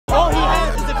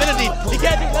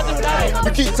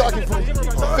keep talking for me.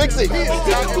 Fix it.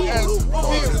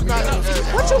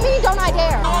 What you mean, don't I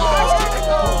dare?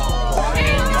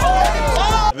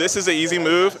 This is an easy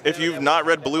move. If you've not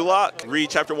read Blue Lock, read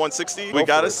chapter 160. We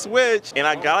gotta switch, and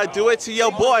I gotta do it to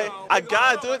your boy. I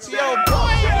gotta do it to your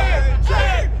boy.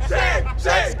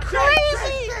 That's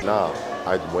crazy. Nah,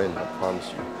 I'd win. I promise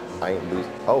you. I ain't lose.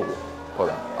 Oh, hold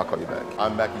on. I'll call you back.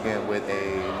 I'm back again with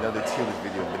another tier list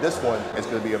video, but this one is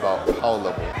gonna be about power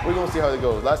level. We're gonna see how it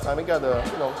goes. Last time it got a,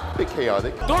 bit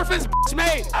chaotic. Dorfin's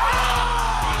made.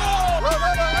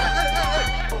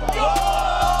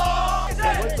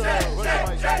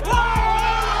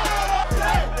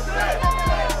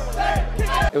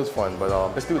 It was fun, but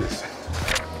let's do this.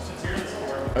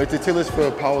 It's a tier list for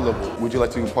power level. Would you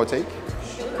like to partake?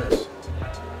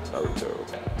 Naruto.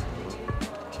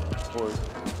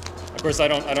 Of course, I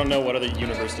don't know what other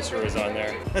universe destroys on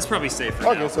there. That's probably safe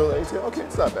for now. So okay,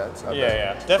 it's not bad. It's not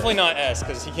yeah. Definitely not S,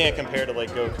 because he can't compare to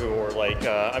like Goku or like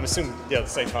I'm assuming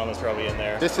Saitama's probably in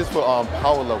there. This is for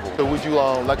power level. So would you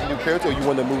like a new character, or you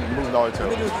want to move Naruto?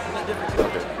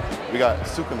 Okay. We got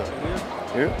Sukuna.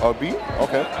 Here? B?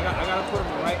 Okay. I gotta put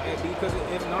him right at B, because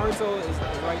if Naruto is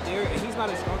right there and he's not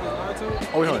as strong as Naruto.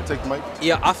 Oh, wait, hold on, take the mic.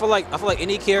 Yeah, I feel like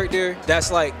any character that's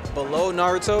like below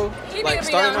Naruto, like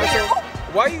starting Naruto.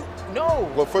 Why you? No.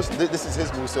 Well, first, this is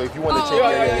his move, so if you want to change,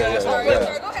 Sorry, go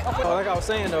ahead. Like I was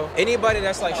saying though, anybody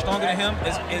that's like stronger than him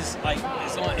is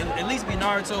on at least be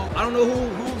Naruto. I don't know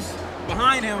who's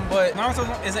behind him, but Naruto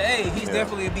is an A. He's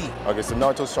definitely a B. Okay, so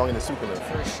Naruto's stronger than Sukuna.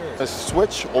 For sure. A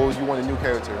switch, or you want a new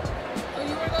character?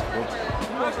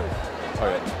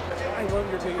 I love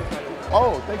your biggest idea.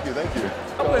 Oh, thank you.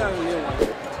 I'll put out a new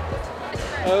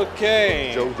one.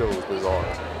 Okay. JoJo's bizarre.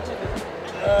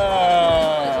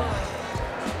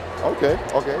 Okay.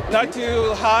 Not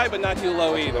too high, but not too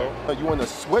low either. You want a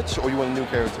switch, or you want a new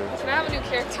character? Can I have a new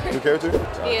character? New character?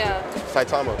 Yeah.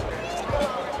 Saitama.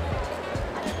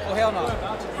 Oh, hell no.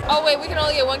 Oh, wait, we can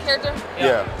only get one character?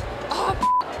 Yeah.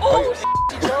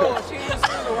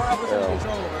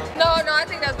 No, I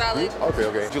think that's valid. Okay.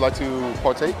 Would you like to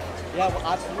partake? Yeah, well,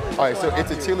 absolutely. All right, so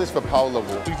it's a tier list for power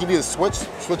level. So you can either switch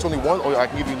only one, or I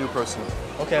can give you a new person.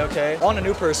 Okay. I want a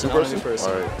new person. All right.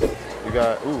 You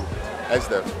got,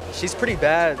 S-Def. She's pretty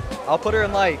bad. I'll put her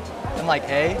in like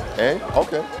A. A?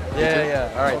 Okay.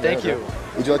 Yeah. All right, thank you.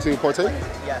 Would you like to partake?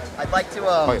 Yeah, I'd like to.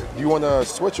 Do you want to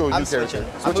switch or new character?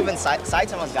 I'm moving.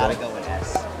 Saitama's gotta go in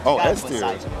S. Oh, S tier.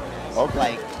 Okay.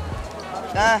 Like,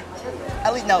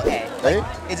 at least no A. Like,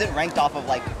 A? is it ranked off of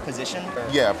like position?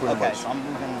 Yeah, pretty much. Okay, so I'm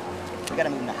moving. We gotta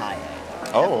move to high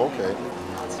A. Oh, okay.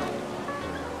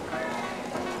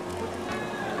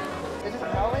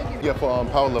 Yeah, for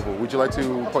power level, would you like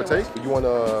to partake? You want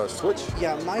to switch?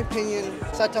 Yeah, in my opinion,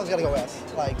 Saitama's gotta go S.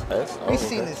 Like, S? we've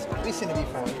seen this. We've seen it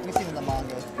before. We've seen it in the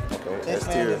manga. Okay, This S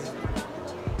man tier. is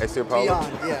S tier power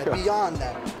beyond. level? Yeah, beyond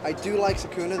that. I do like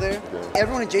Sukuna there. Yeah.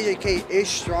 Everyone in JJK is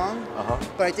strong,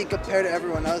 but I think compared to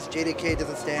everyone else, JJK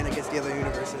doesn't stand against the other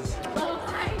universes.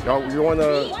 You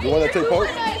wanna take part?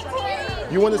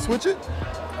 You wanna switch it?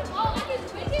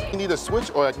 You need a switch,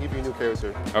 or I can give you a new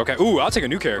character. Okay. Ooh, I'll take a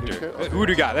new character. Okay. Who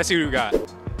do we got? Let's see who we got.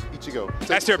 Ichigo.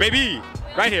 S tier, baby.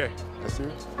 Right here. S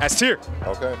tier? S tier.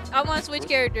 Okay. I want to switch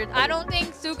characters. I don't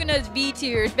think Sukuna's B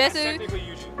tier, especially. Technically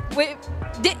Yuji. Wait,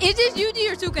 is this Yuji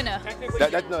or Sukuna?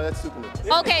 No, that's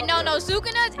Sukuna. Okay, no,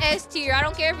 Sukuna's S tier. I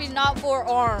don't care if he's not 4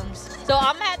 arms. So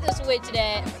I'm gonna have to switch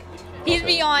that. He's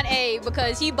beyond A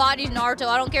because he bodies Naruto.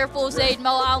 I don't care full sage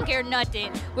mode. I don't care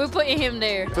nothing. We're putting him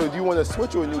there. So do you want to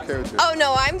switch or a new character? Oh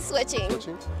no, I'm switching.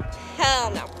 Hell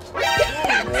no.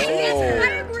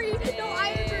 I agree. No, I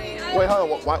agree. Wait,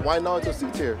 hold on. Why Naruto C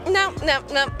tier? No.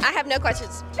 I have no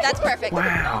questions. That's perfect.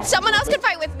 Wow. Someone else could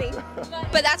fight with me,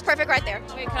 but that's perfect right there.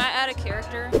 Wait, can I add a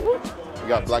character? We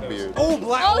got Blackbeard. Oh,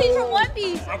 Black. Oh, he's from One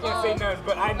Piece. I can't say none,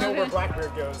 but I know where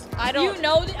Blackbeard goes. I don't. You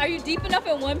know? Are you deep enough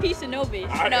in One Piece to know this?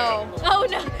 No. Oh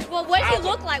no. Well, what does he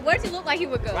look like? Where does he look like he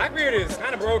would go? Blackbeard is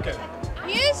kind of broken.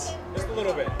 He is. Just a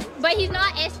little bit. But he's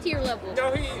not S tier level.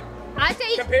 No, I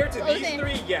say compared to these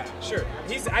three, yeah, sure.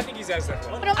 I think he's S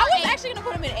level. I was actually gonna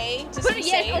put him in A. Just to be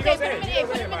safe. Okay,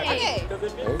 put him in A. Put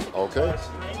him in A. Okay.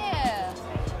 Yeah.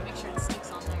 Make sure it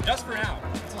sticks on there. Just for now.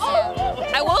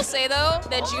 I will say though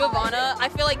that Giovanna, I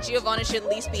feel like Giovanna should at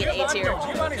least be an A tier.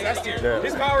 Giovanna's S tier. Yeah.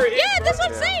 His power is. Yeah, that's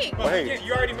what I'm saying. Hey.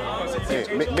 You already moved one, so you can't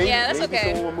change it. Yeah, that's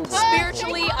okay.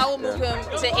 Spiritually, I will move him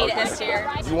to A to S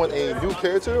tier. Do you want a new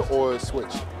character or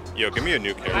switch? Yo, give me a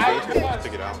new character.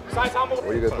 Take it out.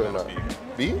 Where you guys put him at?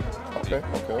 B? Okay.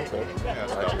 Yeah,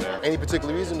 it's down there. Any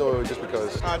particular reason or just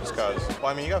because? Nah, just cause. Well,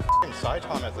 I mean, you got f***ing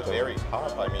Saitama at the very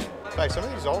top. I mean, in fact, some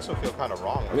of these also feel kind of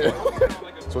wrong.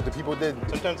 So what the people did.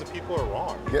 Sometimes the people are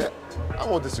wrong. Yeah, I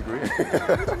won't disagree.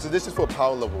 So this is for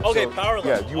power level. Okay, so, power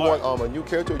level. Yeah, you want a new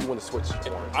character or you want to switch?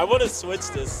 I would have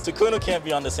switched this. Sukuna can't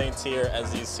be on the same tier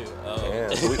as these two.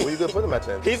 Damn, so where you gonna put him at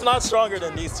then? He's not stronger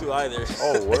than these two either.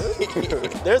 Oh,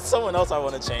 word? There's someone else I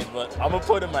want to change, but I'm gonna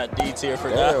put him at D tier for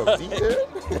now. D tier?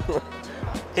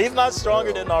 He's not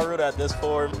stronger than Naruto at this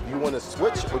form. You want to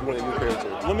switch or you want a new character?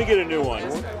 Let me get a new one.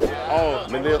 Oh,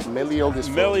 Meliodas,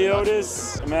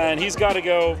 man, he's got to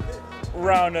go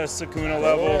around a Sukuna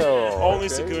level. Only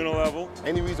Sukuna level.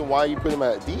 Any reason why you put him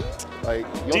at D? Like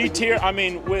D tier, I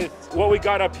mean, with what we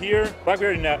got up here,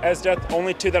 Blackbeard and S-Death,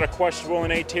 only two that are questionable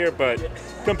in A tier, but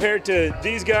compared to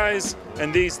these guys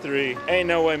and these three, ain't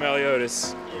no way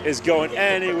Meliodas is going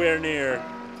anywhere near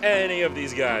any of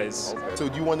these guys. Okay. So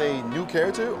do you want a new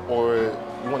character or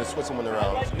you want to switch someone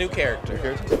around? New character. New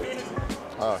character?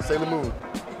 Sailor Moon.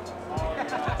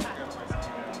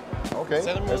 Okay.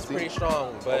 Sailor Moon's pretty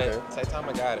strong, but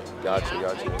Saitama got it.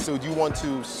 Gotcha. So do you want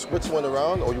to switch one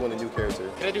around or you want a new character?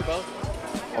 Can I do both?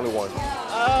 Only one.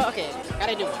 Okay.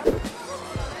 Gotta do one.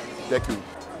 Deku.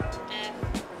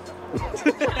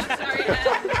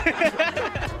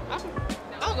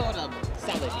 I'll go with a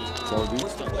solid D.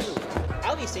 I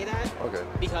only say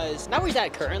that because not where he's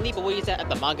at currently, but where he's at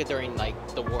the manga during like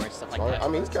the war and stuff like that. I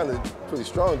mean, he's kind of pretty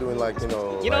strong doing like the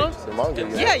manga.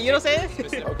 Yeah, you know what I'm saying?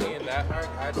 Specifically in that arc,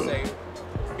 I'd say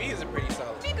B is a pretty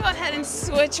solid. Let me go ahead and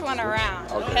switch one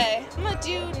around. Okay. I'm gonna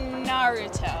do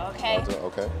Naruto. Okay.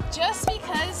 Okay. Just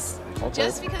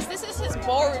because this is his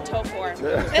Boruto form.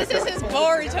 This is his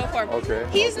Boruto form. Okay.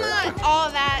 He's not all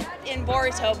that in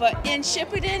Boruto, but in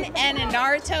Shippuden and in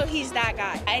Naruto, he's that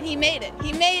guy. And he made it.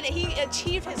 He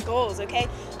achieved his goals, okay?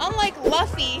 Unlike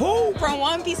Luffy from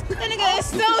One Piece, that nigga is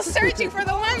still searching for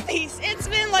the One Piece. It's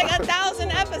been like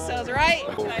 1,000 episodes, right?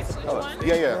 Can I switch one?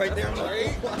 Yeah. Right there,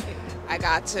 I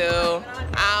got to.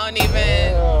 I don't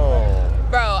even.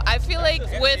 Bro, I feel like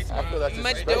with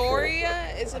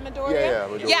Midoriya, is it Midoriya? Yeah,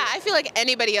 Midoriya. Yeah, I feel like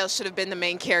anybody else should have been the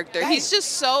main character. He's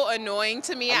just so annoying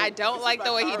to me. I don't like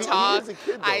the way he talks.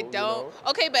 I don't.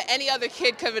 Okay, but any other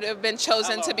kid could have been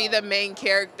chosen to be the main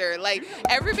character. Like,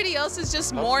 everybody else is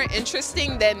just more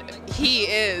interesting than he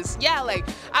is. Yeah, like,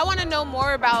 I want to know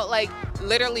more about, like,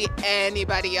 literally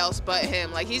anybody else but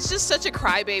him. Like, he's just such a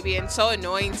crybaby and so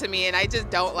annoying to me, and I just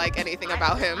don't like anything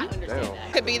about him.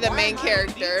 Could be the main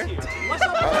character.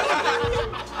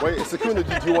 Wait, Sukuna,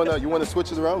 do you wanna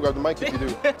switch it around? Grab the mic if you do.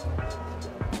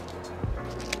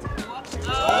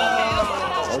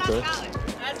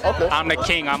 Okay. I'm the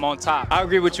king. I'm on top. I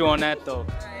agree with you on that though.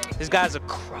 This guy's a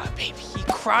crybaby. He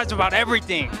cries about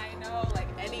everything. I know, like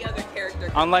any other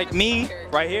character. Unlike me,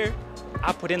 right here,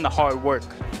 I put in the hard work.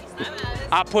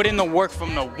 I put in the work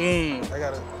from the womb. I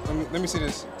got it. Let me see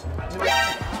this. What?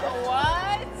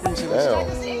 Let me see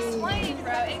this. Explain,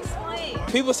 bro. Explain.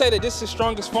 People say that this is his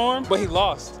strongest form, but he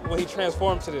lost when he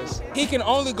transformed to this. He can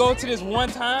only go to this one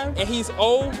time, and he's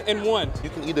 0-1. You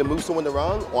can either move someone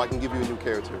around, or I can give you a new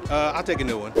character. I'll take a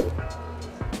new one.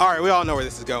 All right, we all know where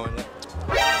this is going.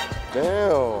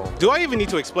 Damn. Do I even need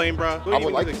to explain, bro? I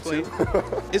would like to explain.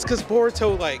 It's because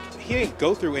Boruto, like, he didn't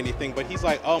go through anything, but he's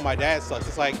like, oh, my dad sucks.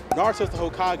 It's like, Naruto's the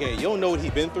Hokage. You don't know what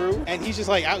he's been through. And he's just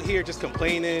like out here just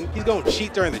complaining. He's going to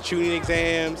cheat during the Chunin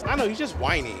exams. I don't know, he's just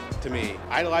whiny to me.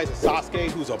 Idolizing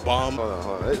Sasuke, who's a bum. Hold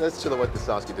on. Let's chill with the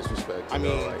Sasuke disrespect. I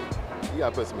mean, like, you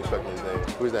gotta put some respect on his name.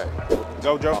 Who's that?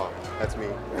 Gojo. Oh, that's me.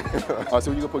 All right,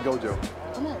 so you gonna put Gojo?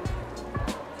 Come on.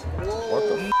 What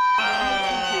the?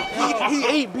 He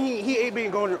ain't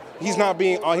being Gojo. He's not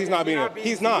being. He's not.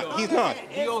 He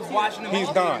goes watching him.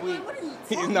 He's not.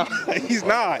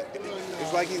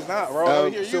 It's like he's not, bro.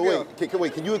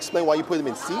 Wait, can you explain why you put him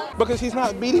in C? Because he's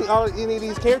not beating any of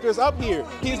these characters up here.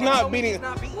 He's not beating.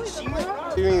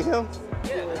 You mean him?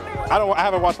 I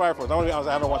haven't watched Fire Force. I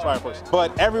haven't watched Fire Force.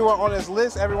 But everyone on this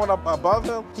list, everyone up above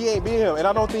him, he ain't beating him. And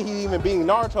I don't think he's even beating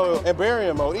Naruto in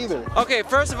Baryon mode either. Okay,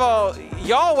 first of all,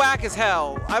 y'all whack as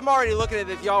hell. I'm already looking at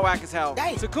this, y'all whack as hell.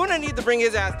 Sukuna needs to bring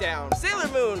his ass down. Sailor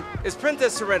Moon is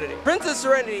Princess Serenity. Princess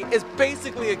Serenity is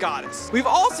basically a goddess. We've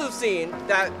also seen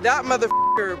that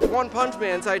motherfucker, One Punch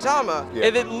Man Saitama,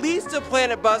 is at least a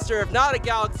planet buster, if not a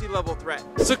galaxy level threat.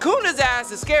 Sukuna's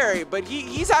ass is scary, but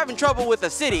he's having trouble with a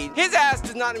city. His ass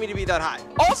does not need to be that high.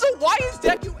 Also, why is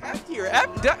Deku F tier?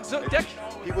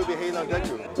 People be hating on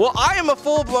Deku. Well, I am a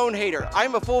full-blown hater.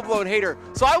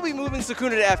 So I will be moving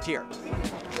Sukuna to F tier.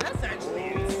 That's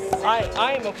actually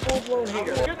I am a full-blown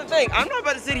hater. Here's the thing, I'm not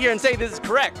about to sit here and say this is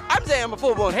correct. I'm saying I'm a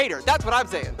full-blown hater. That's what I'm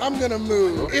saying. I'm gonna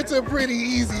move. It's a pretty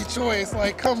easy choice.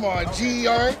 Like, come on,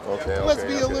 GR. Let's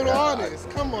be a little honest.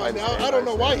 Come on now. I don't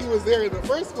know why he was there in the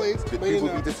first place. But People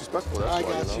be disrespectful. I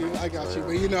got you.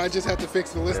 But you know, I just have to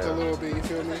fix the list a little bit. You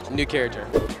feel me? New character.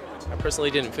 I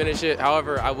personally didn't finish it.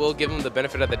 However, I will give him the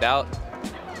benefit of the doubt.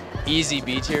 Easy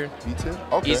B tier. B tier?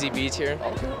 Okay. Easy B tier.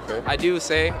 Okay. I do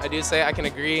say I can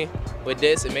agree with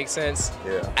this. It makes sense.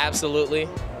 Yeah. Absolutely.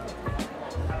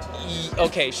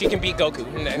 Okay, she can beat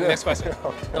Goku. Next question.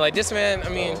 And like this man, I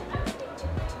mean,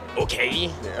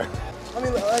 okay. Yeah. I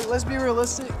mean, like, let's be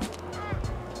realistic.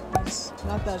 He's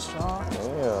not that strong.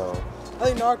 Damn. I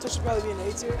think Naruto should probably be an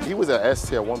A tier. He was at S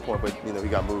tier at one point, but you know he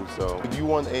got moved. So, do you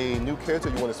want a new character?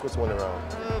 Or you want to switch one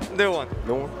around? New one.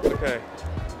 New one. Okay.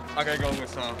 I gotta go with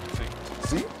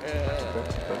C. Okay.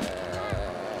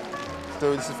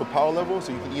 So this is for power level,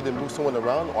 so you can either move someone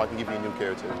around, or I can give you a new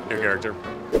character. New character.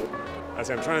 I'm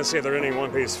trying to see if there are any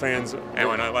One Piece fans, and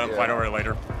when I let them fight over it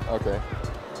later. Okay.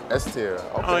 S tier.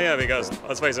 Okay. Oh yeah, because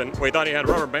let's face it, we thought he had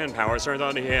rubber band powers. Turns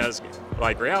out he has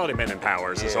like reality bending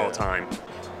powers this whole time.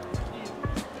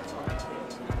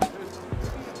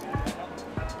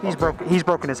 He's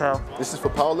broken as hell. This is for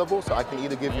power level, so I can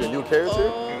either give you a new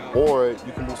character, or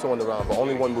you can move someone around, but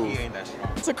only one move.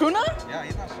 Sukuna? Yeah,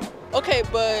 he's not strong. Okay,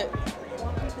 but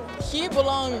he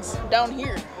belongs down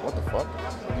here. What the fuck?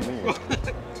 What do you mean?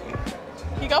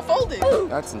 He got folded.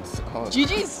 That's insane.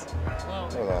 GG's.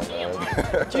 Hold on, man.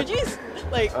 GG's.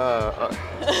 Like.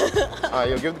 Alright,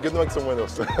 yo, give them like someone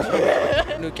else. New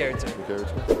character. New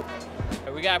character.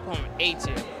 We gotta put him A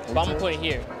tier, but I'm gonna put it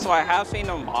here. So I have seen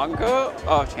the manga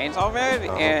of Chainsaw Man,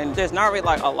 and there's not really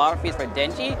like a lot of feats for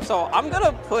Denji. So I'm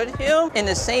gonna put him in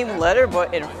the same letter,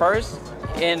 but in first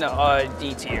in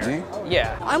D tier.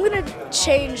 Yeah. I'm gonna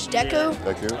change Deku.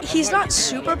 He's not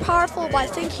super powerful, but I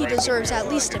think he deserves at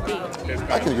least a B.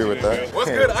 I can agree with that. What's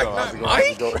good,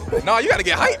 Mike? No, you gotta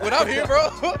get hyped when I'm here, bro.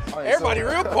 Everybody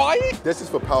real quiet. This is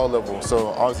for power level, so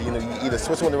obviously you know you either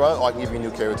switch one around, or I can give you a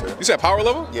new character. You said power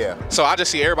level? Yeah. So I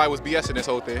just see everybody was BSing this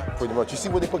whole thing. Pretty much. You see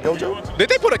where they put Gojo? Did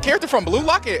they put a character from Blue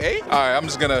Lock in A? All right, I'm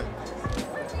just gonna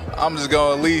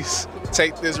at least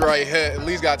take this right here. At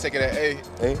least gotta take it at A.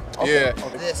 A? Okay.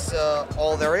 Yeah. Is this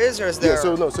all there is, or is there?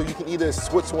 Yeah. So you can either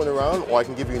switch one around, or I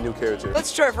can give you a new character.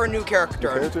 Let's try for a new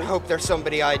character. I hope there's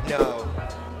somebody I know.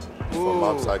 From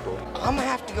Mob Psycho. I'm gonna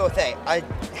have to go with A. I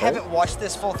haven't watched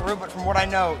this full through, but from what I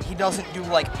know, he doesn't do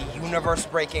like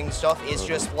universe-breaking stuff. It's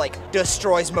just like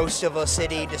destroys most of a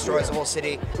city, destroys the whole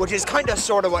city, which is kind of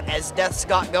sort of what Death's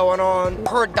got going on.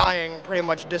 Her dying pretty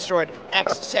much destroyed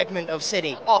X segment of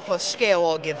city. Off a scale,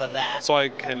 I'll give her that. So I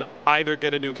can either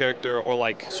get a new character or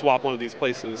like swap one of these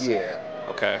places. Yeah.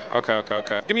 Okay.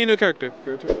 Give me a new character.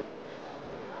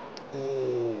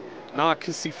 Nah,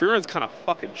 cause see, Furin's kind of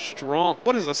fucking strong.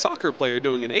 What is a soccer player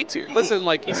doing in A tier? Listen,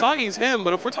 like Isagi's him,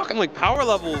 but if we're talking like power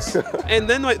levels, and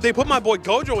then like, they put my boy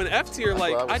Gojo in F tier,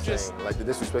 like I just saying. Like the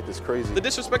disrespect is crazy. The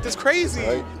disrespect is crazy,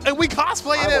 right? And we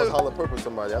cosplaying him. I was him. holler purple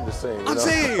somebody. I'm just saying. I'm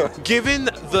saying, given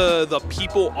the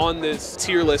people on this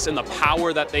tier list and the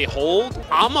power that they hold,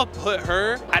 I'ma put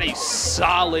her at a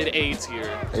solid A tier.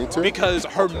 A tier? Because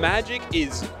her magic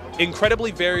is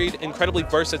incredibly varied, incredibly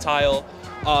versatile.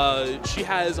 She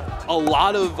has a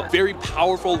lot of very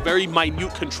powerful, very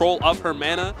minute control of her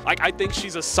mana. Like, I think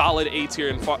she's a solid A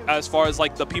tier as far as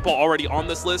like the people already on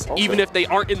this list, even if they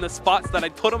aren't in the spots that I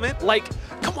put them in. Like,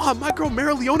 come on, my girl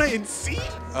Marileona in C?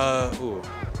 Ooh.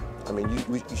 I mean,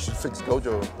 you should fix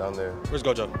Gojo down there. Where's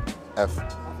Gojo? F.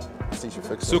 I think you should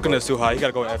fix him. Sukuna's too high. You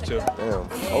gotta go with F2. Damn.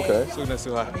 Okay. Sukuna's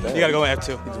too high. Damn. You gotta go with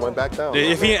F2. He just went back down.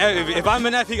 If I'm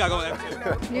in F, he gotta go with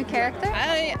F2. New character?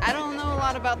 I don't know a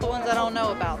lot about the ones I don't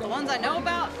know about. The ones I know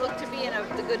about look to be in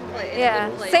the good place. Yeah,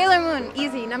 Sailor Moon,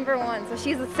 easy, #1, so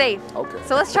she's a safe. Okay.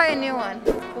 So let's try a new one.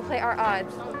 We'll play our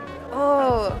odds.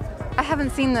 Oh, I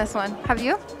haven't seen this one. Have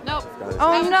you? Nope.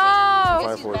 Oh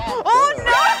no! Oh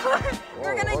no!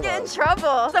 We're Whoa, gonna get in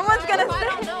trouble. Someone's gonna say.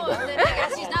 I don't know. Then I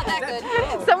guess she's not that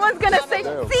good. Someone's gonna say.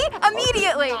 See,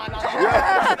 immediately.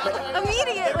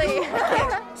 Immediately.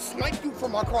 Snipe you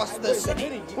from across the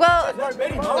city. Well,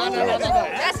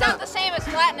 That's not the same as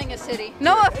flattening a city.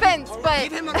 no offense, but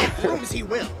Give him enough rooms, he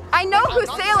will. I know who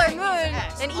Sailor Moon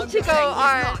and Ichigo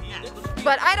are,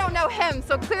 but I don't know him,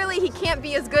 so clearly he can't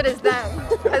be as good as them.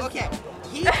 Okay,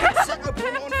 he can set a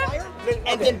broom on fire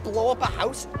and then blow up a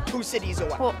house 2 cities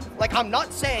away. Well, like, I'm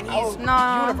not saying he's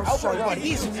no. universal strong, but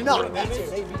he's not.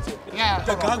 Yeah.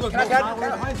 The guy with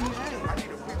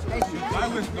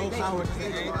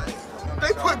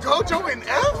They put Gojo in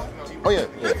F? Oh yeah.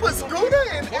 They put Scooter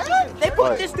in F? They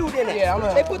put this dude in it.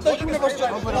 Yeah, they put the universe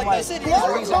like this in here.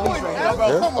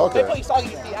 Okay. They put Usagi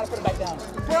in C. I put it back down.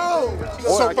 Bro.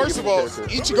 So first of all,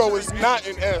 Ichigo is not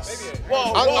an S.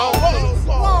 Whoa.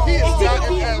 He is not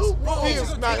an S. He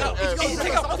is not an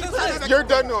S. You're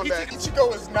done on that.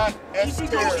 Ichigo is not S tier.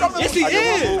 Yes, he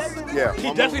is. Yeah.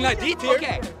 He definitely not D tier.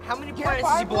 Okay, how many planets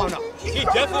has he blown up? He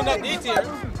definitely not D tier.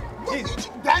 Wait,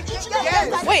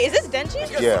 is this Denji?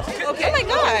 Yeah. Okay. Oh my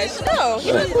gosh, no,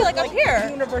 he was like up here. I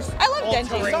love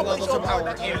Denji.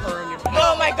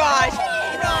 Oh my gosh,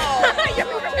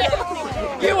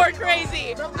 no. You were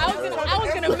crazy. I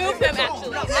was gonna move him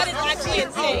actually. That is actually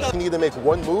insane. You can either make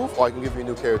one move or I can give you a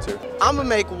new character. I'm gonna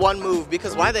make one move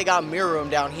because why they got mirror room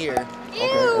down here?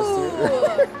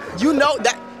 Okay, You know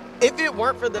that if it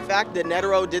weren't for the fact that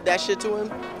Netero did that shit to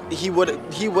him, he would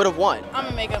have won. I'm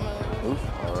gonna make a move. Oof,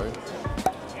 all right.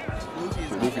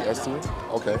 Luffy S tier?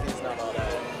 Okay.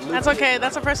 That's okay.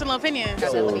 That's a personal opinion.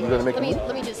 So you're gonna make a move?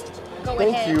 Let me just go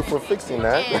Thank ahead. you for fixing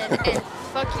that. And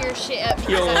fuck your shit up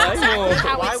because that's exactly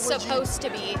how it's supposed to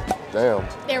be. Damn.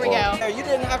 There we go. You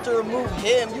didn't have to remove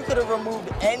him. You could have removed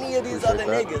any of these other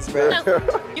niggas, bro.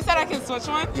 You said I can switch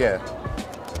one? Yeah.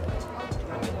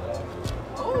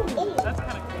 Oh, that's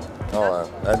kind of crazy. Oh,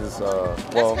 that is well.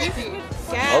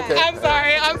 Yeah. Okay. I'm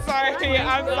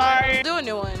sorry. Do a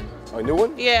new one. A new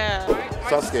one? Yeah.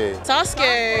 Sasuke.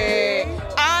 Sasuke.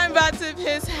 I'm about to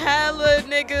piss hella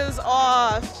niggas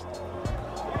off.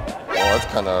 Oh, that's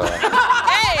kind of.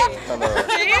 Hey!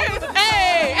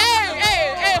 Hey!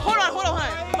 Hold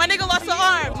on. My nigga lost an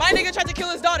arm. My nigga tried to kill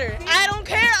his daughter. I don't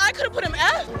care. I could have put him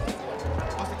F.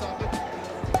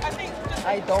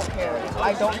 I don't care.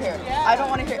 I don't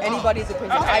want to hear anybody's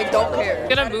opinion. I don't care.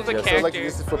 Gonna move a character. So like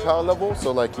this is for power level,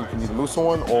 so like you can either move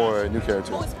someone or a new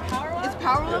character. It's power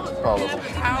level? Power level.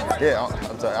 Yeah,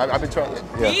 I'm sorry. I've been trying.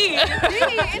 Yeah.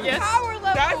 It's power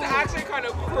level. That's actually kind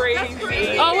of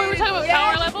crazy. Oh, wait, we're talking about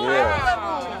power level?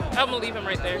 Yeah. I'm gonna leave him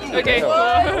right there. Okay,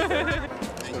 Yeah.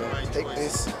 cool. Take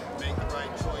this.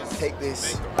 Take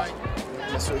this. I'm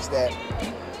gonna switch that.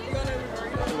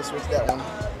 I'm gonna switch that one.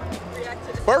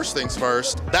 First things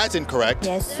first, that's incorrect.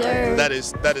 Yes, sir. That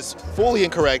is fully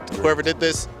incorrect. Whoever did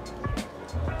this,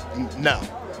 no.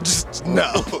 Just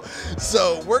no.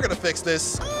 So we're gonna fix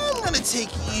this. I'm gonna take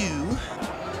you,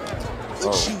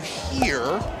 put you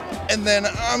here, and then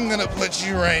I'm gonna put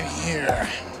you right here.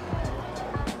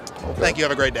 Okay. Thank you,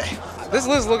 have a great day. This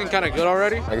list is looking kind of good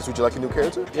already. I guess would you like a new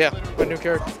character? Yeah, a new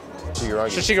character.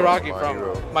 Shigaraki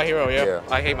from My Hero, yeah.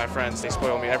 I hate my friends. They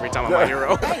spoil me every time I'm My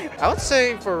Hero. I would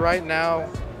say for right now,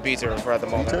 B tier for at the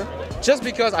moment. Just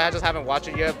because I just haven't watched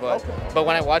it yet, but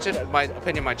when I watch it, my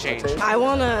opinion might change. I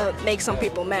want to make some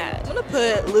people mad. I'm going to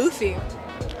put Luffy.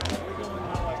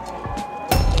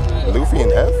 Luffy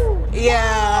and F?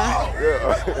 Yeah.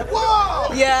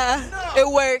 Whoa! Yeah, it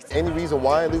worked. Any reason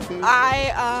why Luffy?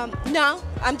 No,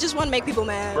 I just want to make people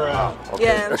mad. Okay.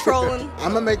 Yeah, I'm trolling.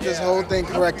 I'm gonna make this whole thing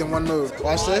correct in one move.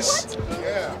 Watch this.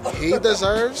 He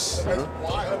deserves.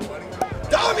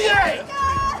 Dominate!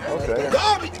 Okay.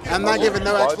 I'm not giving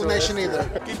no explanation either.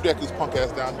 Keep Deku's punk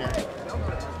ass down here.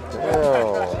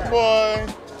 Damn. Boy,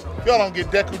 y'all don't get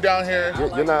Deku down here.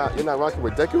 You're not rocking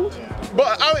with Deku?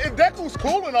 But I mean, Deku's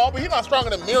cool and all, but he's not stronger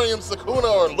than Miriam, Sukuna,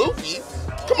 or Luffy.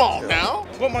 Come on now.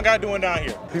 What my guy doing down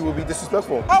here? He will be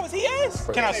disrespectful. Oh, is he is?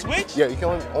 Can I switch? Yeah, you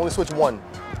can only switch one.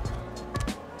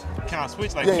 Can I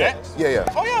switch like Yeah, that? yeah.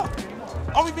 Oh yeah.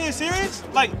 Are we being serious?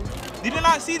 Like, did you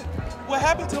not see what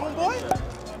happened to him, boy?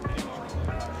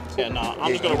 Yeah, nah.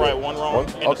 I'm just gonna write one wrong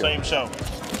in the same show.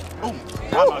 Ooh.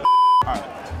 All right.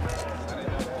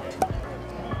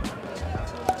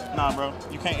 Nah, bro.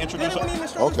 You can't introduce. Yeah,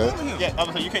 I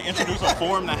was saying you can't introduce a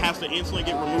form that has to instantly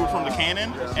get removed from the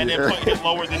canon and then put it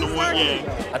lower than the one. Yeah.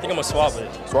 I think I'm gonna swap it.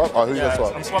 Swap? Oh, who's gonna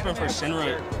swap? I'm swapping for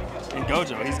Shinra and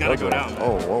Gojo. He's gotta go down.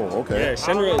 Oh, whoa, okay. Yeah,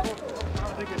 Shinra.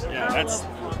 Yeah, that's.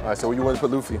 All right, so where you want to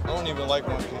put Luffy? I don't even like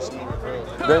One Piece anymore, bro.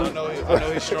 Then- I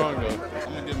know he's strong though. I'm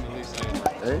gonna give him at least 10.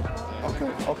 Hey?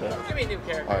 Okay. Give me a new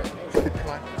character. All right.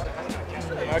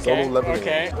 Okay. Solo leveling.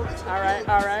 Okay. All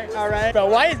right. But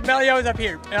why is Meliodas up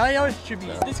here? Meliodas should be.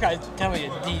 This guy's definitely a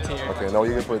D tier. Okay, now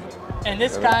you can put. And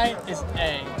this guy is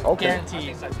A. Okay.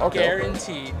 Guaranteed. Okay.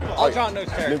 Guaranteed. I'll draw no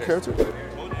character. New character?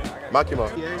 Makima.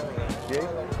 Yeah.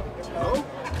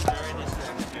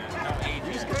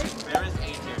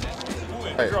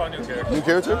 I draw a new character. New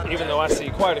character? Even though I see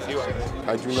quite a few.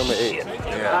 I drew number 8.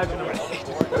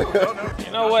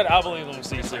 You know what? I believe I'm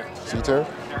C tier. C tier?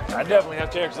 I definitely have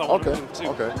characters I want to move too.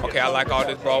 Okay. Okay, I like all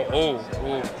this, bro. Ooh.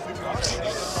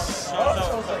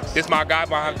 This my guy,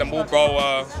 but I have to move, bro.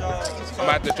 I'm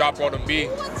gonna have to drop roll to B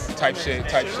type shit.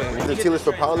 The tier list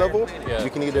for power level, you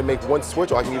can either make one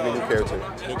switch or I can give you a new character.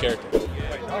 New character.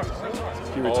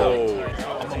 Kirito.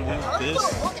 I'm gonna move this.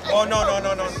 Oh, no.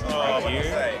 Right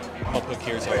here. I'm gonna put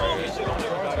Kirito right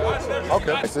here.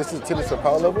 Okay. So this is tier list for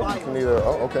power level. You can either,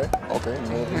 okay.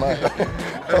 Never mind.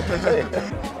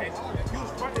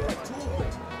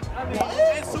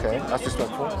 Okay, that's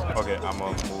respectful. Okay, I'm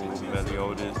gonna move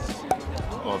Meliodas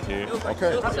up here.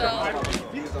 Okay.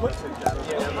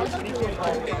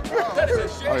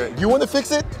 Okay. You want to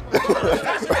fix it?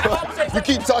 You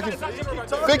keep talking.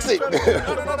 Fix it.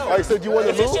 All right. So do you want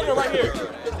to move? Right here.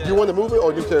 You want to move it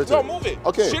or new character? No, move it.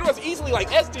 Okay. Shit was easily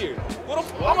like S tier. I don't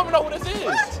even know who this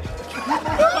is. I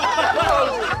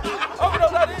don't know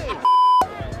who that is.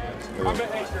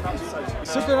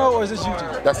 Sukino or is this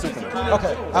Yuji? That's Sukino.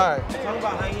 Okay, alright.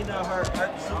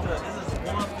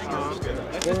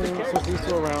 Switch these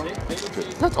two around.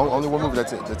 That's only one move,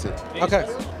 that's it. Okay.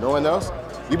 No one else?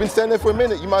 You've been standing there for a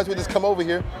minute. You might as well just come over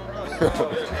here.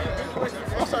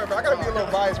 I'm sorry, bro. I gotta be a little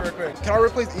biased real quick. Can I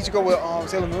replace Ichigo with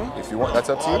Sailor Moon? If you want, that's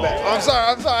up to you. I'm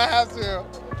sorry, I have to.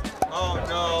 Oh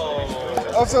no.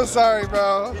 I'm so sorry,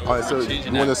 bro. All right, so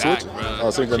you want to switch? Oh,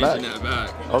 switch it back.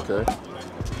 Okay.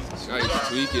 Guy's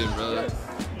tweaking, brother.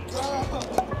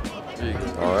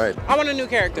 All right. I want a new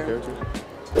character.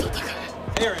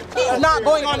 He's not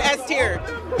going on S tier.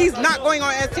 He's not going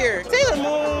on S tier. Sailor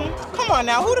Moon, come on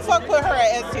now. Who the fuck put her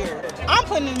at S tier? I'm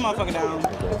putting this motherfucker down.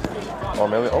 Oh,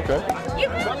 Melly, okay. You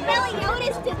moved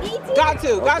Meliodas to D tier? Got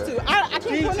to. I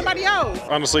can't put anybody else.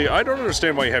 Honestly, I don't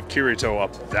understand why you have Kirito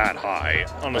up that high.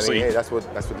 Honestly, I mean, hey, that's what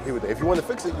he would. If you want to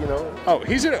fix it, you know. Oh,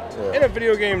 he's in a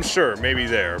video game, sure, maybe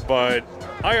there, but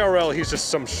IRL, he's just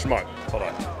some schmuck. Hold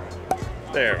on.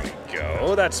 There we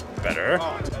go. That's better.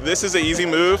 This is an easy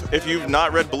move. If you've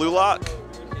not read Blue Lock,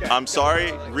 I'm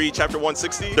sorry, read chapter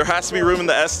 160. There has to be room in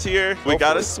the S tier. We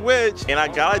gotta switch, and I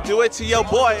gotta do it to your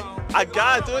boy. That's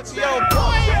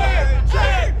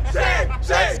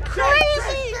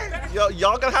crazy.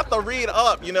 Y'all gonna have to read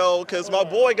up, you know, because my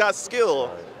boy got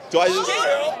skill. Do I just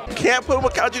can't put him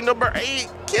with Kaiju number 8?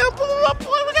 Can't put him up,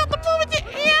 boy. We got to move it to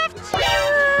F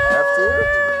tier. F tier?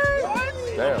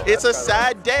 Damn, it's a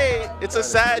sad day. It's a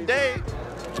sad day.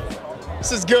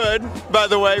 This is good, by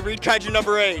the way. Read Kaiju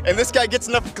number 8. And this guy gets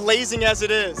enough glazing as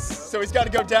it is, so he's got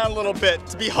to go down a little bit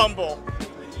to be humble.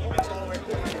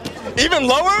 Even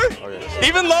lower? Oh, yeah.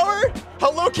 Even lower?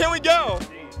 How low can we go?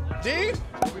 D?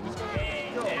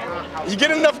 You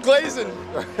get enough glazing.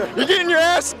 You're getting your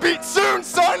ass beat soon,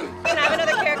 son! Can I have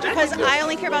another character? Because I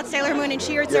only care about Sailor Moon and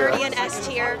Sheard's already in S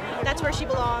tier. That's where she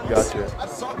belongs. Gotcha.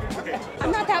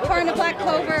 I'm not that far into Black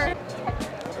Clover.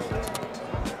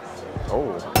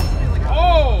 Oh.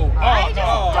 I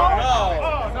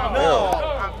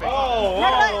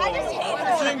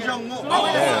just hate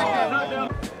Damn.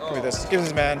 Give me this. Give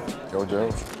this man.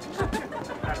 JoJo.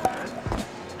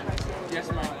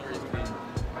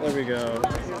 There we go.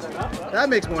 That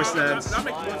makes more sense. That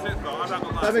makes more sense, though.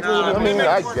 That makes a little bit more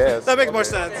sense. I guess. That makes more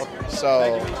sense.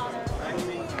 So,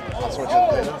 I'll switch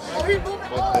it this with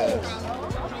this.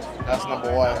 That's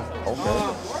number 1.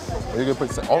 Okay. You're gonna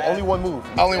put only one move.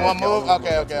 Only one move?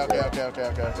 Okay. Got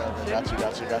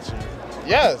you.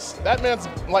 Yes, that man's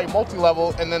like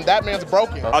multi-level, and then that man's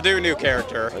broken. I'll do a new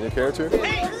character. A new character?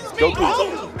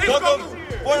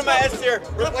 Goku. One of my S tier.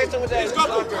 Replace him with that.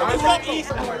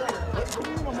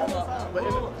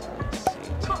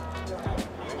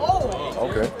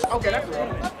 Okay. Okay, that's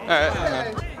right.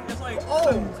 Alright. It's like,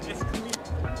 oh.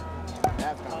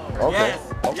 Okay.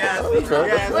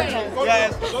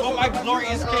 Yes. Oh, my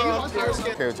glorious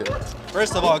king. Character.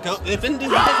 First of all, Infinity.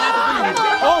 He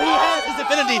has his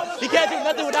Infinity. He can't do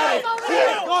nothing without it.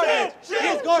 He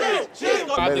is garbage.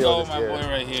 I have to go with my boy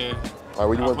right here. All right,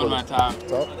 what do you want to put my top?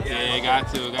 Yeah,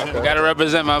 got to. Okay. Got to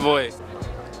represent my boy.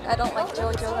 I don't like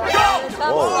JoJo.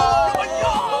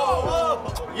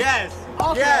 Yes.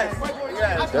 Yes.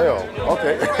 Damn.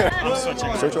 Okay. I'm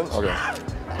switching. Switch one? Okay.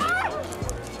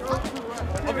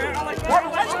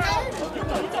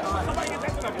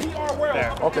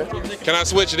 There. Okay. Can I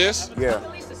switch this? Yeah.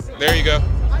 There you go.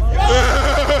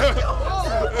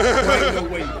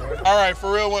 All right,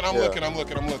 for real one, I'm Yeah. looking. I'll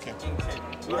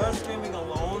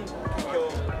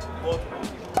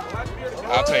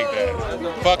take that.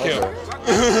 Fuck him.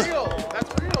 That's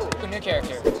real. New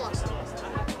character.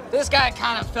 This guy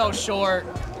kind of fell short.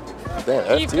 Damn,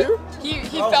 F tier?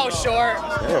 He fell short.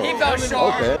 Damn. He fell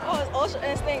short. Okay. Oh, it's Ultra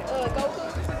Instinct Goku.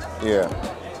 Yeah.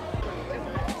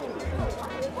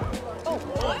 Oh,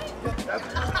 what?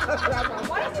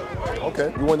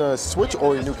 Okay. You want to switch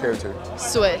or a new character?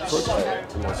 Switch. Switch? Okay.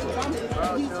 You want to switch.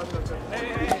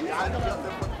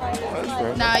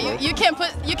 Nah, you can't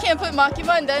put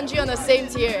Makima and Denji on the same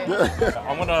tier.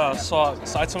 I'm gonna swap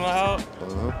Saitama out.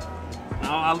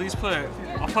 I'll at least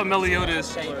I'll put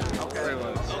Meliodas.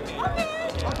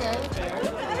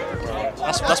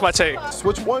 That's my take.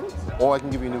 Switch one, or I can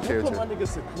give you a new character. Put my nigga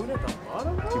Sukuna at the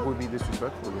bottom, bro? People would be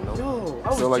disrespectful, you know? Yo, I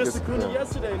was So, like, just this- Sukuna yeah.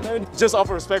 yesterday, man. Just off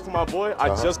of respect for my boy, I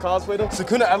just cosplayed him.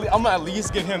 Sukuna, I'm gonna at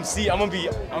least give him C. I'm gonna be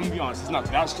honest, he's not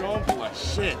that strong, but like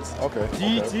shit. Okay.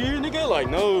 D tier, nigga, like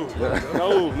no,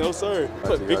 no, sir.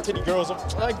 Put big titty girls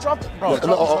up, like drop it, bro. Yeah,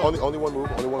 drop no, it. only one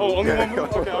move. Only one Oh, move. only one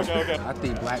move. Okay. I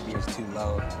think Blackbeard's too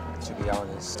low, to be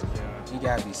honest. He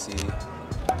gotta be C.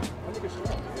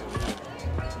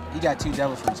 He got 2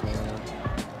 devil fruits, man.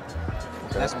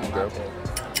 That's me.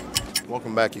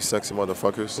 Welcome back, you sexy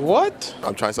motherfuckers. What?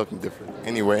 I'm trying something different.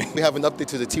 Anyway, we have an update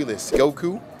to the tier list.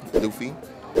 Goku, Luffy,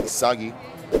 Isagi,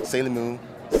 Sailor Moon,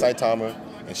 Saitama,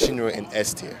 and Shinra in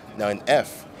S tier. Now in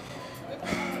F,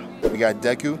 we got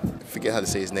Deku, I forget how to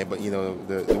say his name, but you know,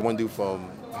 the one dude from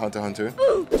Hunter x Hunter,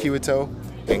 Kirito,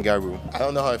 and Garu. I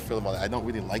don't know how I feel about it. I don't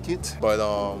really like it, but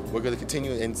we're gonna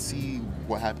continue and see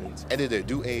what happens. Editor,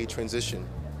 do a transition.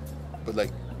 But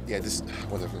like, yeah, this,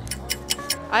 whatever.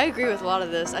 I agree with a lot of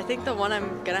this. I think the one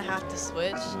I'm gonna have to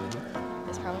switch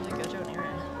is probably Gojo and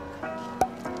Eren.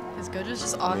 Because Gojo's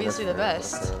just obviously the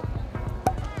best.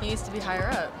 He needs to be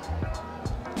higher up.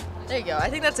 There you go. I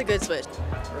think that's a good switch.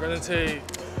 We're gonna take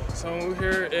someone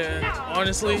here, and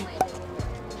honestly,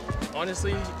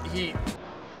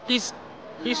 he's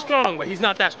strong, but he's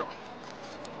not that strong.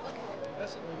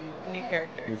 That's a new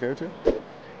character. New character?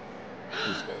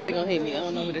 They gonna hate me. I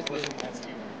don't know who this is.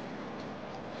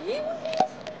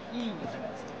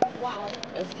 Wow.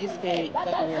 It's been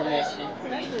fucking your mess.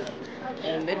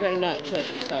 And they better not touch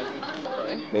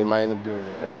Usagi. They might end up doing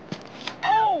it.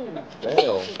 Oh!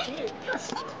 Damn.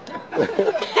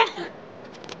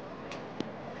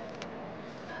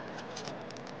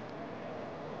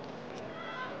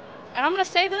 And I'm gonna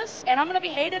say this, and I'm gonna be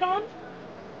hated on.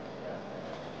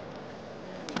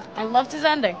 I loved his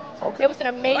ending. Okay. It was an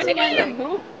amazing ending.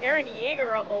 Who? Eren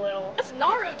Yeager up a little. That's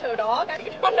Naruto, dog. I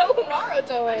don't know who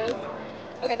Naruto is.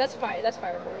 Okay, that's fire. That's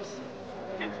Fire Force.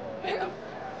 Yeah.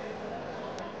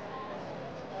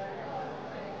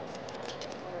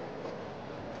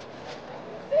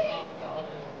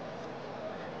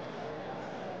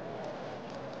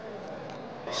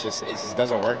 It just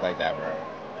doesn't work like that, bro.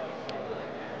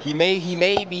 He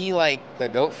may be like the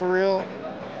GOAT for real,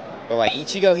 but like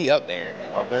Ichigo, he up there.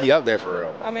 He up there for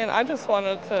real. I mean, I just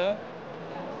wanted to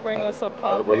bring this up.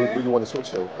 Who do you want to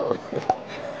switch to?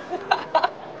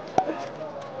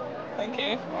 Thank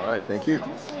you. All right, thank you.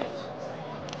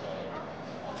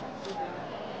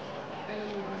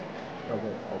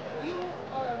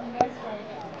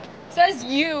 Says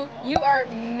you are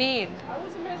mean.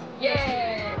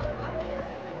 Yeah.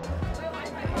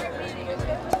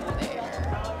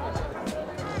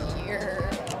 You're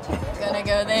gonna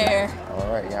go there.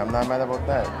 All right, yeah, I'm not mad about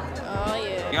that. Oh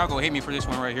yeah. Y'all gonna hate me for this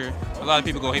one right here. A lot of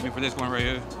people gonna hate me for this one right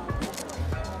here.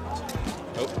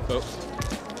 Oh.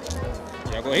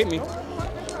 Y'all gonna hate me.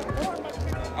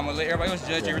 I'm gonna let everybody else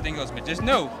judge everything else, but just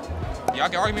know, y'all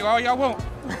can argue me all y'all want.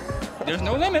 There's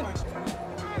no limit.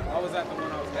 I was at the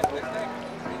one I was at this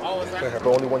day. But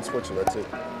only one switcher, that's it.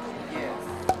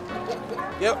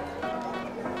 Yep.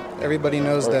 Everybody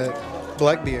knows that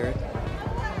Blackbeard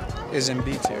is in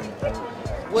B tier.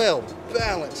 Well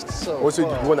balanced so What's it,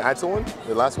 far. you want to add to one?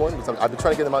 The last one? Because I've been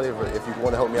trying to get them out of here if you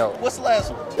want to help me out. What's the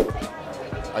last one?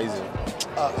 Aizen.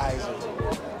 Aizen.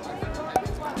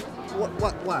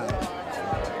 Why?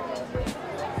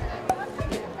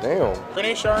 Damn.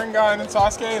 Grenade Sharingan and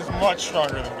Sasuke is much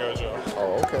stronger than Gojo.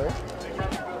 Oh, okay.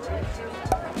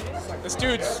 This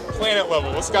dude's planet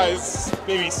level. This guy's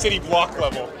maybe city block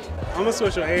level. I'm gonna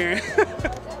switch with Aaron.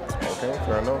 Okay,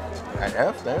 fair enough. At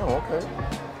F? Damn, okay.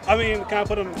 I mean, can I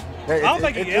put him? Hey, I don't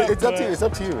think he it's up to you. It's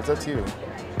up to you. It's up to you.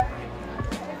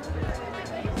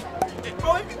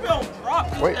 Oh, if you don't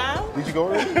drop me Wait, down. did you go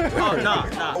already? Oh,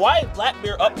 nah. Why is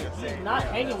Blackbeard up here? He's not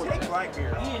hanging with them.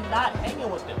 Blackbeard. He is not hanging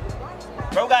with them.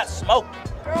 Bro got smoked.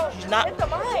 Girl, He's not. it's a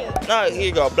mine. No, here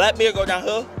you go. Blackbeard go down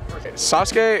here.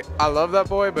 Sasuke, I love that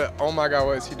boy, but oh my god,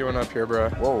 what is he doing up here, bro?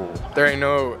 Whoa. There ain't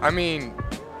no, I mean,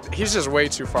 he's just way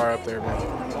too far up there, man.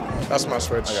 That's my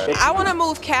switch. I want to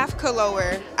move Kafka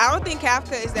lower. I don't think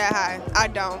Kafka is that high. I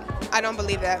don't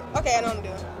believe that. Okay, I don't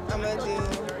do. I'm gonna do him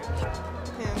here.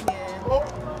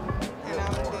 And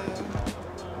I'm gonna do him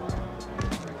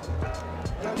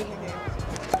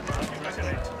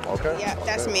here. Okay. Yeah,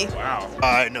 that's me. Wow.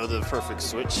 I know the perfect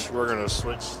switch. We're gonna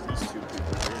switch these two people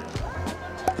here.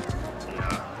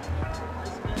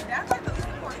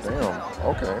 Damn.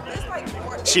 Okay.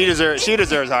 She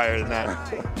deserves higher than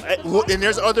that. And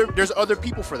there's other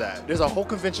people for that. There's a whole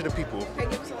convention of people.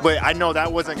 But I know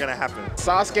that wasn't gonna happen.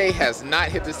 Sasuke has not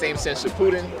hit the same since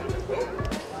Shippuden.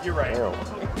 You're right.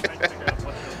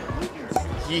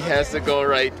 He has to go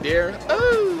right there.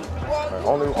 Oh. Right,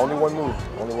 only one move.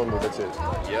 Only one move. That's it.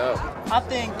 Yeah. I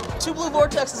think 2 blue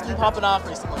vortexes has been popping off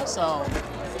recently, so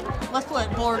let's put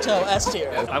Boruto S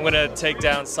tier. I'm gonna take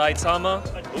down Saitama.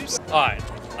 All right.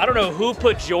 I don't know who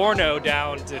put Giorno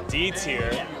down to D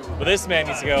tier, but this man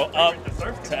needs to go up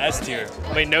to S tier.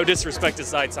 I mean, no disrespect to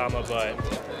Saitama, but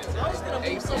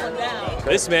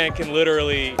this man can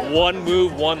literally one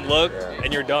move, one look,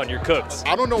 and you're done. You're cooked.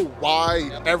 I don't know why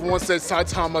everyone says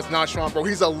Saitama's not strong, bro.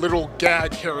 He's a little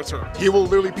gag character. He will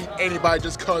literally beat anybody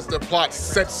just because the plot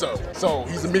said so. So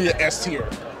he's immediate S tier.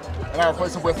 And I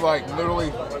replace him with like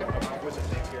literally.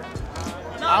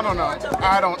 I don't know.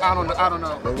 I don't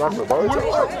know.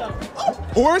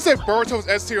 Whoever said Boruto's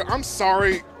S tier, I'm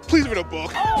sorry. Please read a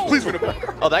book. Please read a book.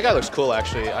 Oh, that guy looks cool,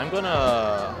 actually. I'm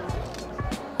gonna...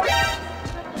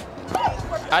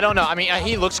 I don't know. I mean,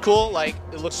 he looks cool. Like,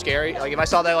 it looks scary. Like, if I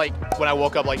saw that, like, when I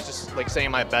woke up, like, just, like, sitting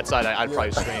at my bedside, I'd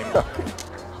probably scream.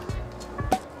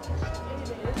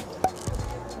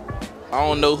 I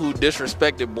don't know who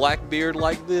disrespected Blackbeard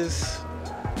like this,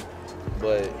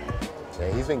 but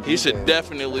he should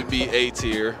definitely be A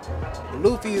tier.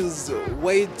 Luffy is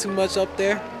way too much up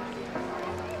there.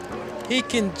 He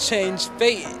can change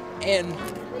fate and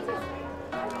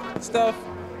stuff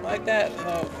like that.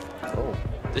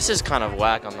 This is kind of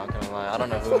whack, I'm not gonna lie. I don't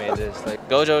know who made this. Like,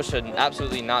 Gojo should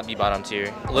absolutely not be bottom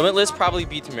tier. Limitless probably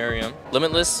beats Miriam.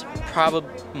 Limitless probably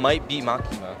might beat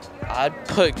Makima. I'd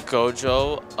put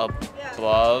Gojo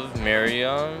above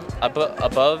Miriam,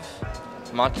 above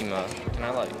Makima. Can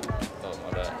I like, oh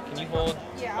my bad. Can you hold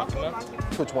Makima?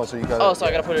 Which one? So you got. Oh, so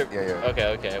I gotta put it. Yeah.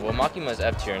 Okay. Well, Makima's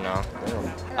F tier now.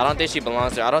 I don't think she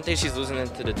belongs there. I don't think she's losing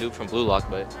it to the dude from Blue Lock,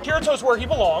 but. Kirito's where he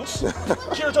belongs.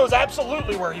 Kirito's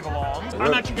absolutely where he belongs.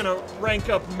 I'm actually gonna rank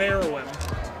up Meruem.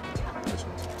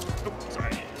 Oh,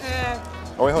 sorry.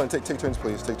 Oh wait, hold on. Take turns,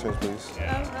 please. Take turns, please.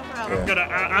 Yeah.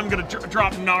 I'm gonna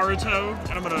drop Naruto,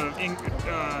 and I'm gonna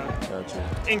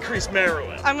increase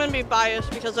Meruem. I'm gonna be biased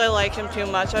because I like him too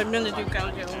much. I'm gonna do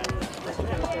Gojo.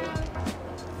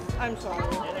 I'm sorry.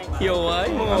 Yo, why?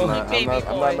 I'm not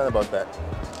mad about that.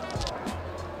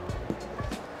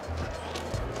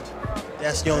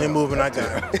 That's the only movement I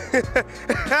got.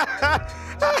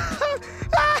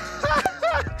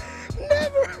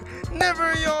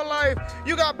 Never in your life.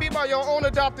 You got beat by your own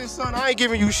adopted son. I ain't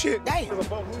giving you shit. Damn. I'm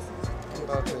about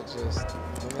to just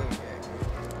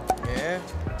yeah,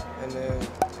 and then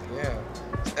yeah.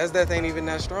 S-Death ain't even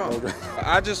that strong.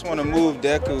 I just want to move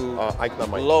Deku Ike, not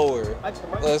Mike. lower.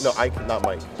 No, Ike, not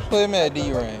Mike. Put him at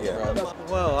D rank, bro.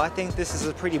 Well, I think this is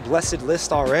a pretty blessed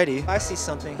list already. I see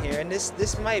something here, and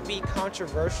this might be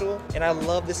controversial, and I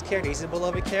love this character. He's a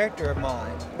beloved character of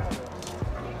mine.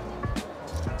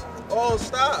 Oh,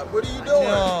 stop. What are you doing?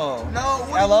 No,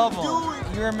 what I love are you him.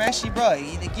 doing? You're a meshy, bro.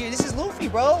 This is Luffy,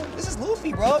 bro. This is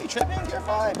Luffy, bro. You tripping? You're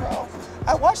fine, bro.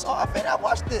 I watched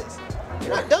this.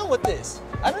 You're not done with this.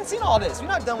 I haven't seen all this. We're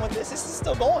not done with this. This is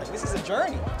still going. This is a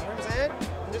journey. You know what I'm saying?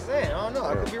 I'm just saying. I don't know.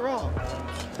 I could be wrong.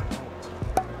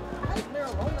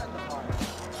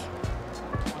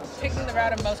 Picking the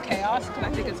route of most chaos because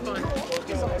I think it's fun.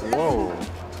 Whoa.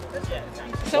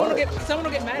 Someone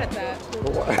will get mad at that.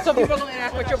 Some people are gonna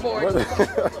interact with your board.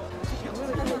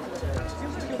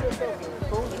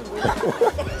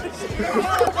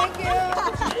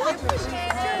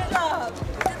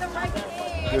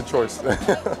 Good choice.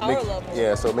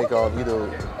 Yeah, so make either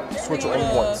switch only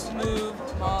once. Move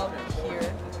mob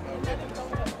here.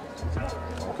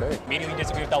 Okay. Meaning we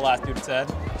disagree with that last dude said.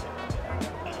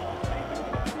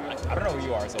 I don't know who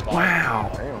you are, so bye. Wow.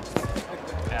 Damn.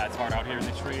 Yeah, it's hard out here in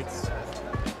the streets.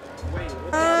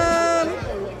 I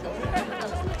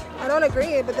don't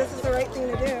agree, but this is the right thing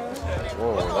to do.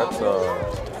 Whoa, that's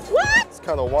What? It's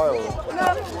kind of wild.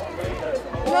 No.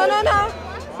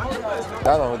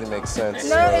 That don't really make sense.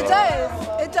 No, it does.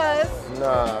 It does.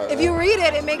 Nah. If you read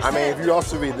it, it makes sense. I mean, if you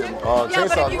also read the Yeah, but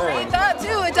Chainsaw if you Man. read that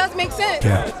too, it does make sense.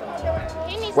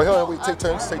 Wait, hold on. Wait, take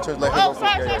turns. Take turns. Let him go.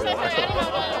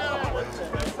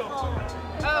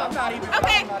 sorry.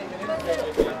 Okay.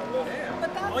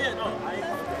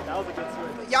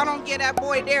 Y'all don't give that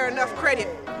boy there enough credit.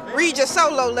 Read your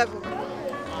solo level.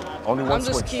 Only one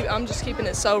switch. I'm just keeping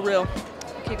it so real.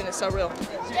 Keeping it so real.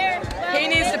 He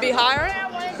needs to be higher,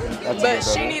 but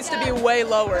she needs to be way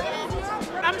lower.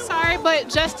 I'm sorry, but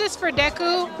justice for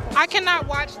Deku. I cannot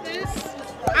watch this.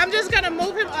 I'm just gonna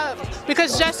move him up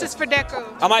because justice for Deku.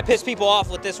 I might piss people off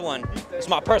with this one. It's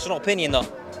my personal opinion, though.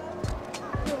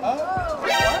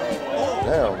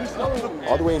 Damn.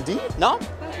 All the way in D? No.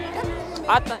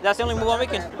 That's the only move I'm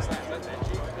making.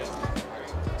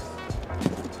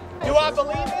 Do I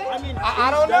believe it? I mean, I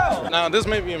don't know. Now, this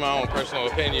may be my own personal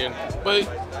opinion, but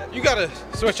you gotta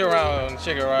switch around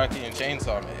Shigaraki and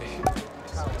Chainsaw Man.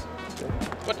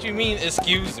 What you mean,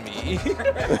 excuse me?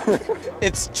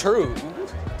 It's true.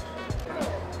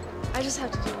 I just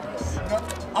have to do this.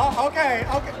 Oh, okay.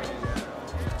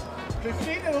 Cause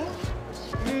she knew.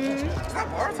 Is that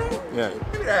Boruto? Yeah.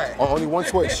 Look at that. Only one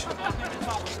switch.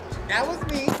 That was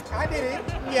me. I did it.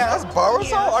 Yeah, that's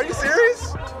Boruto? Are you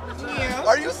serious? Yeah.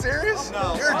 Are you serious?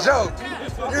 No. You're a joke.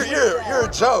 You're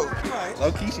a joke.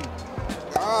 Low key.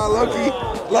 Low key.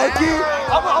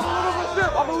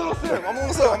 I'm a little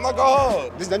simp. I'm not gonna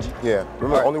hold. This Denji? Yeah.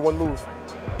 Remember, only one move.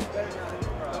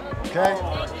 Okay.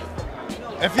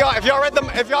 If y'all read the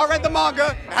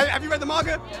manga, have you read the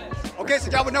manga? Okay,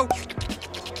 so y'all would know.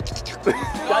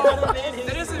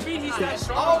 That doesn't mean he's that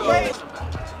strong. Oh, wait.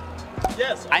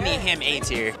 Yes. I need him A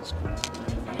tier.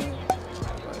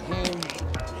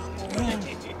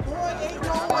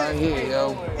 Right here,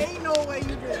 yo. Ain't no way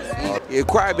you did it. Yeah,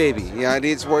 crybaby. Yeah,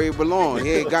 that's where he belong.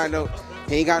 He ain't got no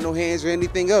hands or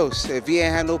anything else. If he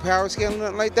ain't had no power scale or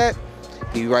nothing like that,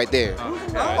 he right there.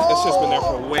 It's just been there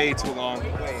for way too long.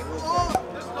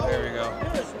 There we go.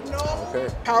 Okay.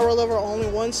 Power level only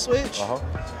one switch.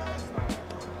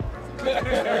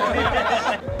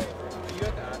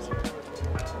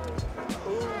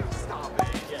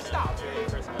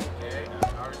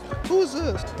 Who is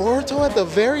this? Boruto at the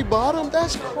very bottom?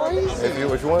 That's crazy. If you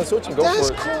want to switch him, go That's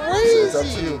for it. crazy. It's up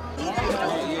to you.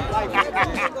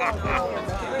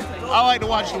 I like to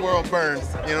watch the world burn.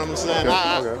 You know what I'm saying?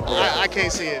 I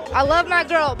can't see it. I love my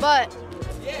girl, but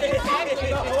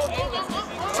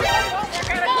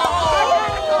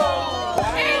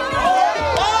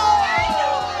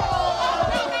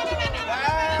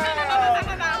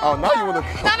Oh, now you want to.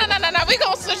 No. We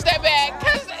gonna switch that back.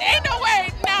 Cause ain't no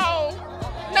way. No.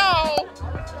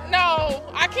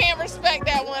 I can't respect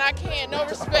that one. I can't. No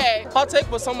respect. Hot take,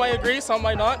 but some might agree, some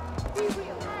might not.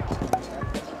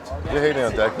 You're hating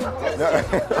on Deku.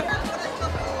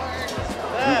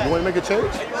 You want to make a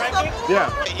change?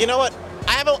 Yeah. You know what?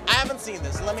 I haven't seen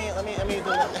this. Let me do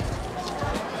that.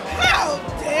 How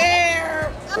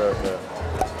dare!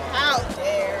 How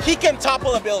dare! He can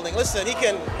topple a building. Listen, he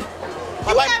can.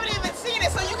 You haven't even seen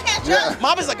it, so you can't judge.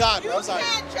 Mom is a god. I'm sorry. You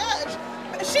can't judge.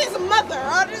 She's a mother.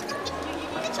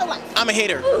 Get your life. I'm a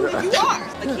hater. You are.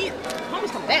 Like here.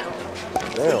 Mom's come down.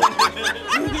 Damn.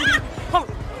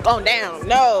 Going down.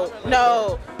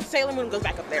 No. Sailor Moon goes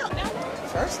back up there.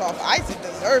 First off, Isaac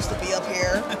deserves to be up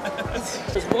here.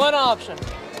 There's one option.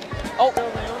 Oh.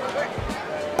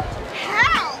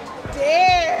 How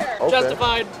dare! Okay.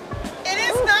 Justified. It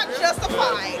is not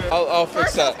justified. I'll fix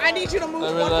First that. off, I need you to move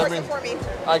one person for me.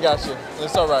 I got you.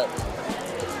 It's all right.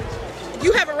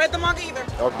 You haven't read the manga either.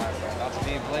 About to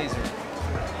be a blazer.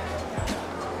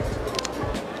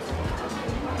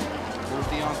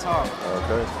 Goofy on top.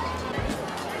 Okay.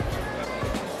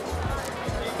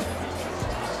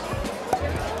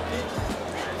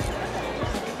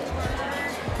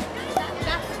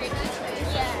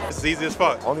 It's easy as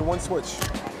fuck. Only one switch.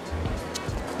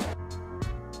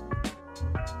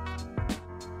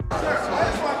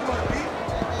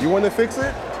 You want to fix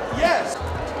it? Yes.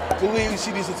 Believe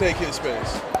she needs to take his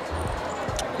space.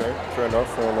 Okay, fair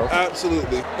enough.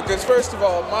 Absolutely. Because first of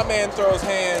all, my man throws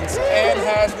hands and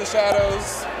has the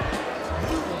shadows.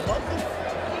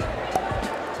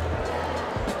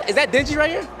 Is that Denji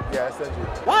right here? Yeah, I said you.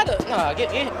 Why the? Nah,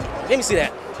 let me see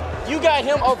that. You got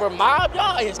him over Mob?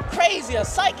 Y'all is crazy, a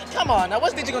psychic. Come on, now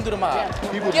what's Denji gonna do to Mob?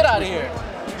 Get out of here.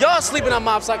 Y'all sleeping on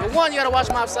Mob Psycho. One, you gotta watch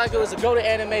Mob Psycho. It's a go-to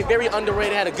anime, very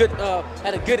underrated, had a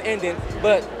good ending.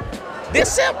 But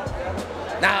this simp?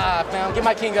 Nah, fam, get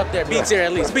my king up there. B tier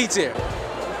at least, B tier.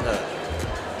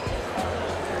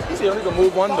 He's the only gonna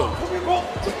move one though.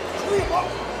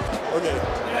 Okay.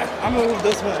 I'm gonna move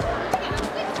this one.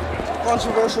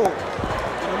 Controversial.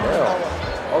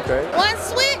 Yeah. Okay. One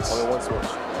switch? Only one switch.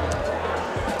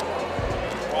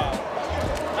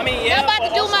 I mean, yeah. I'm about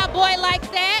to do my boy like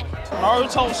that.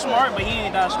 Naruto's smart, but he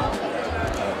ain't that smart.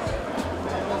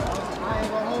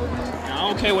 I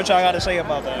don't care what y'all got to say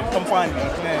about that. Come find me.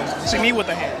 Man, see me with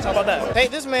the hands. How about that? Take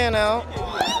this man out.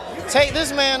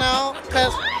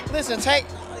 Cause listen,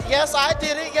 yes, I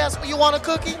did it. Yes, you want a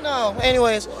cookie? No.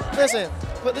 Anyways, listen,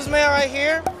 put this man right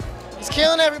here. He's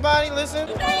killing everybody. Listen.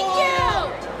 Thank you.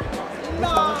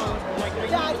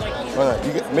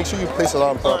 Alright, make sure you place it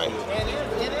on properly.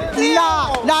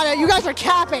 Nah, you guys are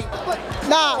capping.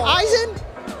 Nah, Aizen?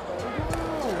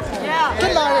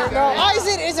 Get out of here, bro.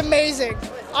 Aizen is amazing.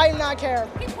 I do not care.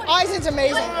 Aizen's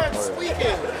amazing.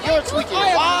 You're tweaking.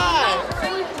 Why?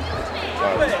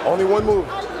 Only one move.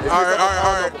 All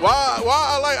right. Why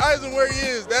I like Aizen where he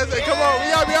is? That's it. Come on,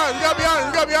 we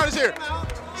gotta be honest here.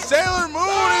 Sailor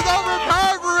Moon is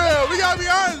overpowered for real. We gotta be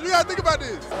honest. We gotta think about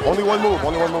this. Only one move.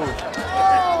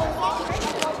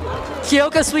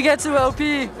 Kyoka Suigetsu OP.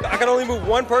 I can only move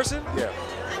one person? Yeah.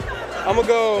 I'm gonna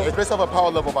go. It's based off a power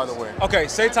level, by the way. Okay,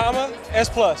 Saitama, S+.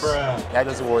 That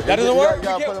doesn't work. That doesn't work? You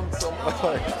gotta put him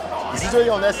he's already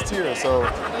on S tier, so.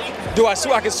 Do I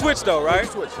can switch though, right?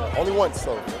 Switch. Only once,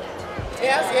 so.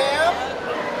 Yes.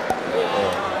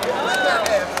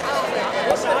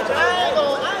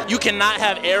 You cannot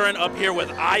have Aaron up here with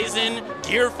Aizen,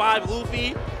 Gear 5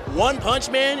 Luffy, One Punch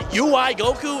Man, UI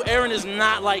Goku. Aaron is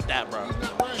not like that, bro.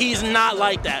 He's not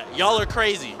like that. Y'all are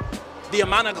crazy. The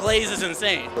amount of glaze is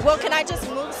insane. Well, can I just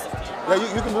move? Yeah,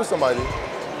 you can move somebody.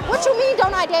 What you mean,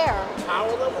 don't I dare?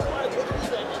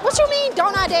 What you mean,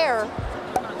 don't I dare?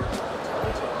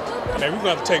 Man, we're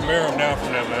gonna have to take Miriam down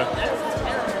from that, man.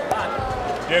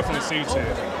 Definitely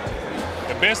C-tier.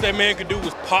 The best that man could do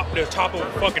was pop the top of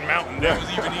a fucking mountain. That was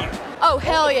even easy. Oh,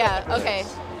 hell yeah. Okay.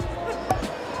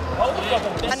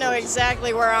 I know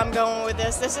exactly where I'm going with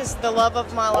this. This is the love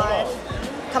of my life.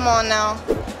 Come on now.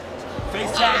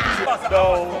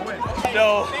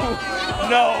 No.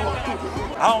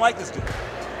 I don't like this dude.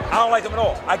 I don't like him at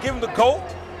all. I give him the GOAT.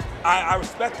 I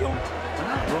respect him.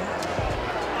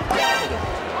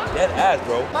 Dead ass,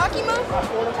 bro. Makima?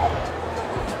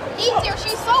 Easier.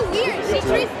 She's so weird.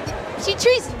 She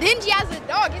treats Denji as a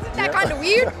dog. Isn't that kind of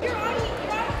weird?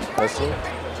 That's it.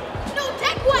 No,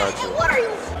 take what? Gotcha. And what are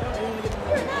you?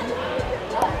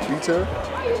 B-tier?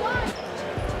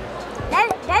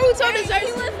 Naruto deserves.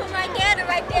 You went for my dad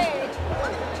right there.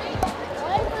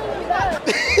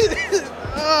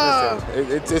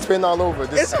 Listen, it's been all over.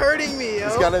 It's hurting me,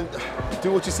 yo. You gotta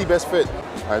do what you see best fit.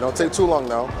 All right, don't take too long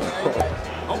now.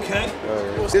 Okay.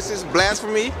 This is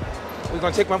blasphemy. We're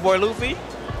gonna take my boy Luffy.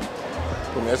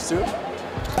 Put S tier?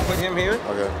 Put him here.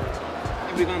 Okay.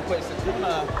 And we're gonna put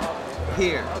Sakuma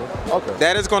here. Okay.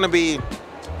 That is gonna be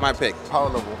my pick. Power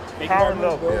level. Power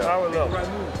level.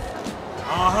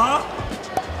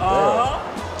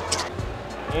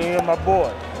 And my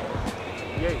boy.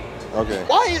 Okay.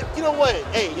 Why? You know what?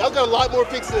 Hey, y'all got a lot more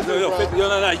picks than this, bro.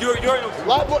 No. You're a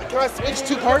lot more. Can I switch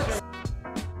 2 parts?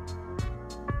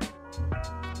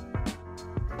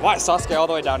 Why Sasuke all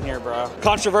the way down here, bro?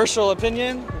 Controversial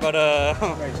opinion, but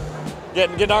get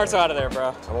Naruto out of there,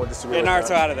 bro. I won't disagree. Get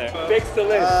Naruto out of there. Fix the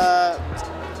list.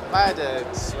 If I had to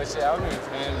switch it, I would move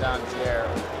him down here,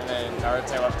 and then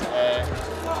Naruto up to A.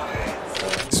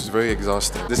 This is very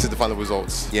exhausting. This is the final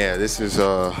results. Yeah, this is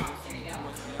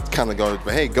kind of garbage,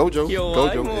 but hey, Gojo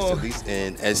is at least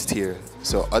in S tier.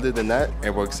 So other than that,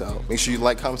 it works out. Make sure you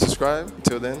like, comment, subscribe.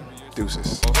 Until then,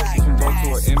 deuces.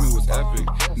 Was epic.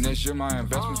 Next year my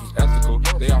investments was ethical.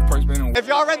 They are first been. If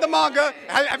y'all read the manga,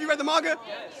 have you read the manga?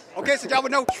 Okay, so y'all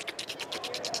would know.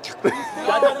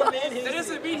 That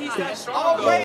doesn't mean he's that strong.